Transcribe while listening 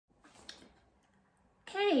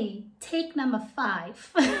Okay, take number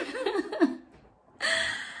 5.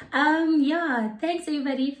 Yeah, thanks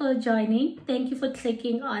everybody for joining. Thank you for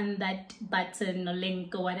clicking on that button or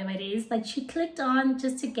link or whatever it is that you clicked on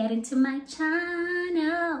just to get into my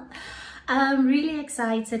channel. I'm really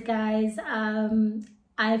excited, guys.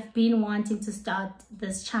 I've been wanting to start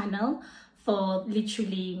this channel for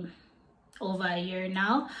literally over a year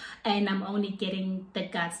now, and I'm only getting the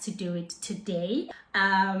guts to do it today.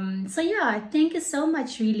 So yeah, thank you so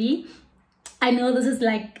much. Really, I know this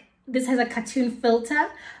has a cartoon filter,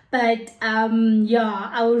 but yeah,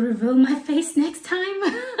 I will reveal my face next time.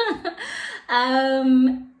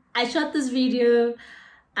 I shot this video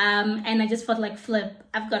and I just felt like, flip,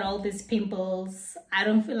 I've got all these pimples. I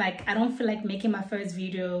don't feel like making my first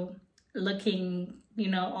video looking, you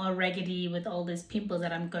know, all raggedy with all these pimples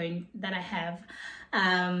that I have.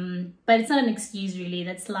 But it's not an excuse, really.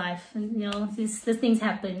 That's life, you know, these things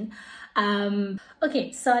happen.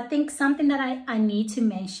 Okay, so I think something that I need to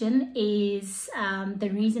mention is the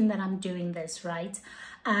reason that I'm doing this, right?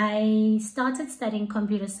 I started studying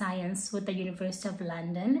computer science with the University of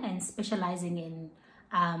London and specializing in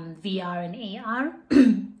VR and AR.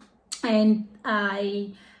 And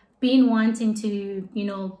I've been wanting to, you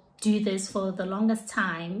know, do this for the longest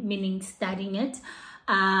time, meaning studying it,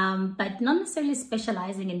 but not necessarily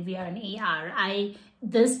specializing in VR and AR.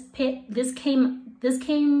 This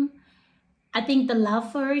came, I think the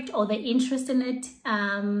love for it or the interest in it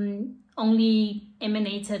only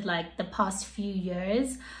emanated like the past few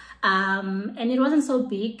years. And it wasn't so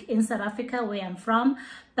big in South Africa where I'm from,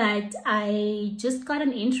 but I just got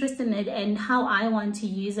an interest in it and how I want to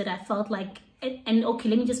use it. I felt like, and okay,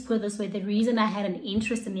 let me just put it this way, the reason I had an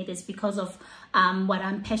interest in it is because of what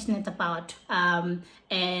I'm passionate about,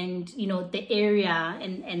 and you know, the area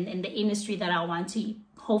and the industry that I want to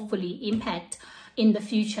hopefully impact in the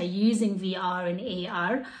future using VR and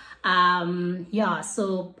AR. Yeah,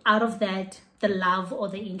 so out of that, the love or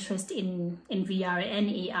the interest in VR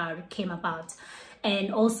and AR came about,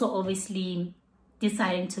 and also obviously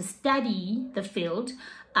deciding to study the field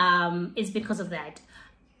is because of that.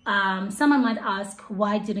 Someone might ask,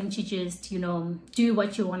 why didn't you just, you know, do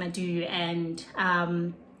what you want to do and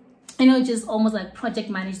you know, just almost like project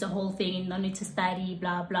manage the whole thing and not need to study,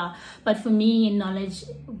 blah blah. But for me,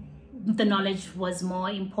 the knowledge was more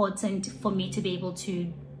important for me to be able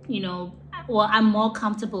to, you know, well, I'm more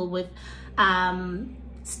comfortable with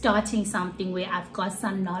starting something where I've got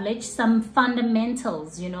some knowledge, some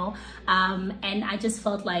fundamentals, you know, and I just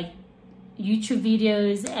felt like YouTube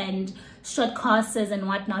videos and short courses and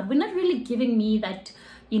whatnot were not really giving me that,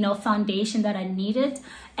 you know, foundation that I needed.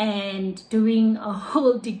 And doing a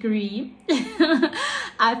whole degree,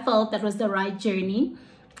 I felt that was the right journey.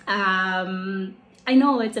 I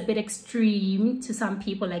know it's a bit extreme to some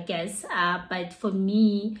people, I guess, but for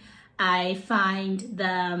me, I find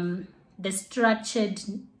the structured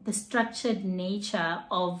nature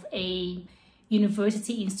of a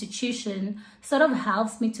university institution sort of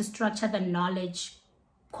helps me to structure the knowledge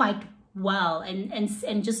quite well,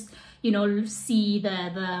 and just, you know, see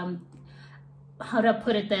the how to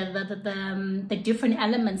put it, the different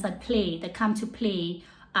elements that come to play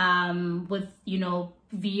with, you know,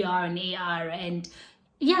 VR and AR. And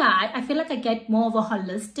yeah, I feel like I get more of a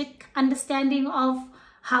holistic understanding of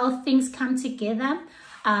how things come together,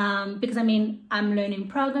 because I mean, I'm learning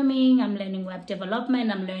programming, I'm learning web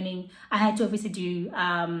development, I had to obviously do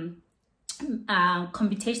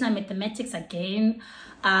computational mathematics again.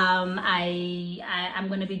 I'm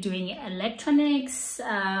going to be doing electronics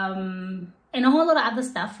and a whole lot of other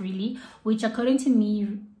stuff, really, which according to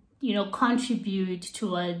me, you know, contribute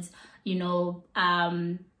towards, you know,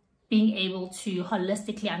 being able to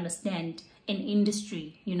holistically understand an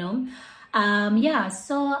industry, you know. Yeah,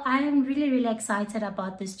 so I'm really excited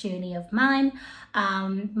about this journey of mine.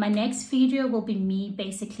 My next video will be me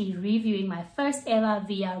basically reviewing my first ever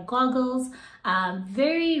VR goggles.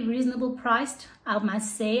 Very reasonable priced, I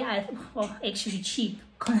must say. Well, actually cheap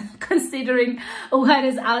considering what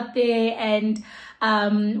is out there and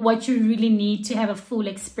what you really need to have a full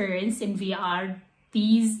experience in VR.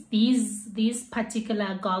 These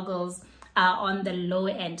particular goggles are on the low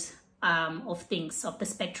end of things, of the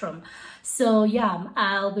spectrum. So yeah,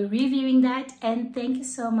 I'll be reviewing that, and thank you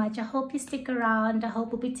so much. I hope you stick around. I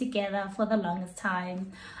hope we'll be together for the longest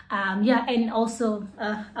time. Yeah, and also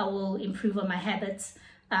I will improve on my habits.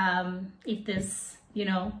 If this, you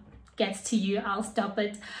know, gets to you, I'll stop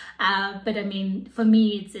it. But I mean, for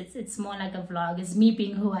me, it's more like a vlog. It's me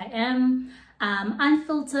being who I am,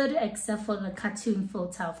 unfiltered, except for the cartoon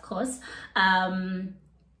filter, of course.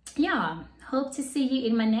 Yeah, hope to see you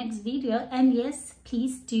in my next video, and yes,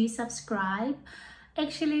 please do subscribe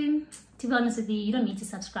Actually, to be honest with you, you don't need to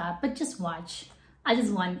subscribe, but just watch. I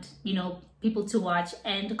just want, you know, people to watch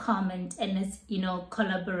and comment, and let's, you know,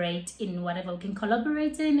 collaborate in whatever we can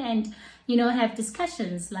collaborate in, and, you know, have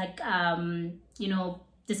discussions like, you know,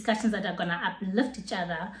 discussions that are gonna uplift each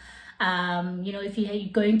other. You know, if you're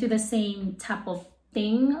going through the same type of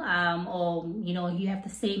thing, or, you know, you have the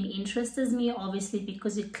same interest as me, obviously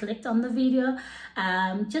because you clicked on the video,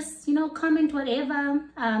 just, you know, comment whatever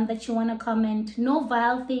that you want to comment. No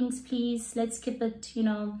vile things, please. Let's keep it, you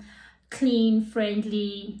know, clean,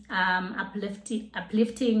 friendly,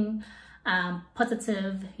 uplifting,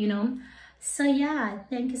 positive, you know. So yeah,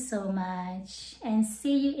 thank you so much, and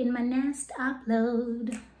see you in my next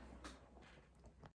upload.